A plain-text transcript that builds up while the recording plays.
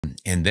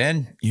And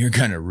then you're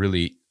going to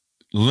really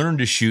learn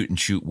to shoot and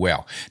shoot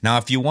well. Now,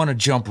 if you want to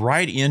jump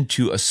right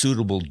into a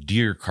suitable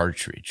deer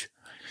cartridge,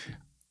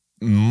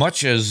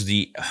 much as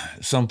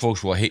some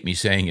folks will hate me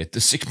saying it, the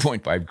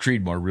 6.5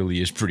 Creedmoor really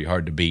is pretty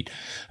hard to beat.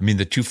 I mean,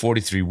 the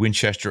 243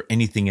 Winchester,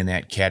 anything in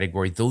that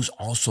category, those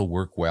also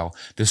work well.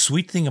 The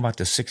sweet thing about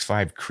the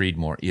 6.5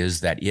 Creedmoor is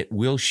that it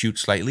will shoot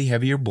slightly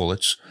heavier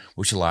bullets,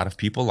 which a lot of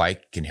people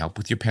like, can help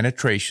with your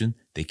penetration.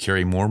 They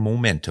carry more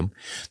momentum.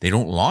 They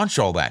don't launch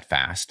all that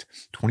fast,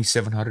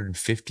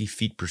 2,750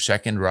 feet per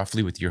second,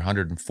 roughly, with your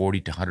 140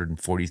 to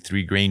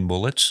 143 grain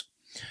bullets,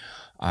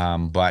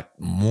 but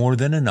more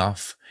than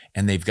enough.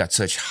 And they've got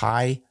such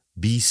high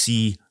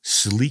BC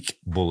sleek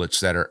bullets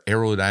that are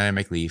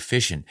aerodynamically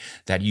efficient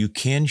that you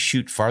can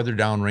shoot farther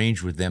down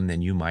range with them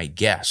than you might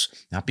guess.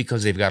 Not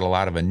because they've got a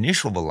lot of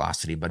initial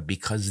velocity, but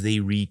because they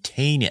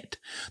retain it.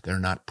 They're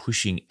not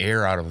pushing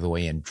air out of the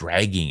way and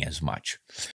dragging as much.